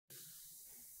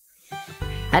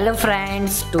Hello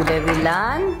friends, today we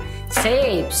learn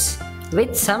shapes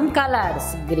with some colors: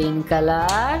 green color,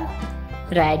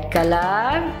 red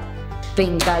color,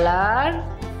 pink color,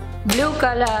 blue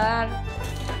color.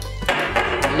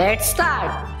 Let's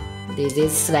start. This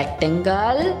is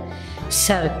rectangle,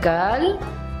 circle,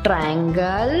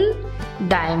 triangle,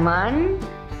 diamond,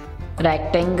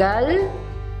 rectangle,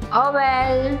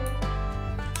 oval.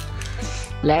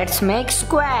 Let's make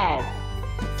square.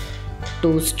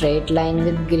 Two straight line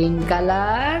with green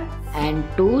color and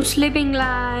two slipping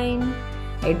line.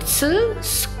 It's a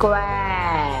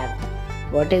square.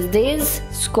 What is this?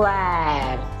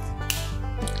 Square.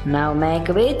 Now make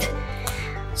with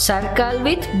circle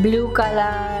with blue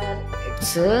color.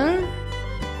 It's a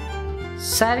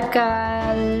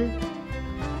circle.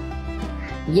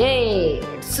 Yay!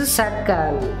 It's a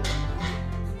circle.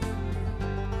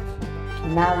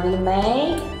 Now we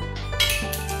make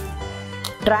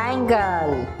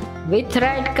triangle with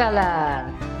red color.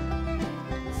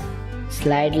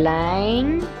 Slide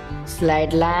line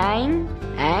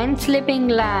and slipping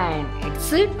line.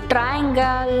 It's a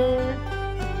triangle.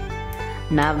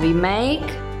 Now we make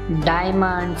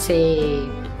diamond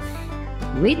shape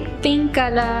with pink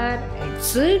color.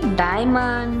 It's a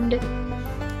diamond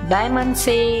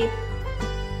shape.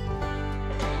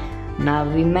 Now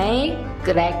we make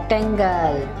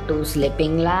rectangle, two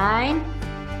slipping line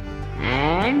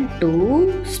and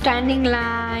two standing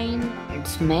line.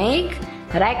 It's make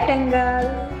rectangle.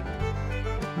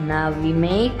 Now we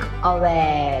make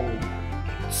oval.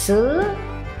 It's a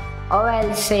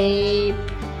oval shape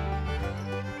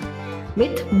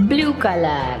with blue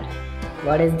color.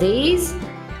 What is this?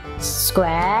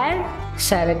 Square,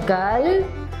 circle,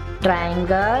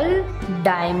 triangle,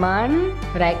 diamond,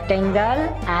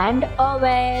 rectangle and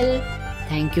oval.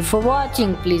 Thank you for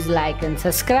watching. Please like and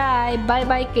subscribe. Bye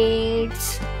bye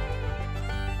kids.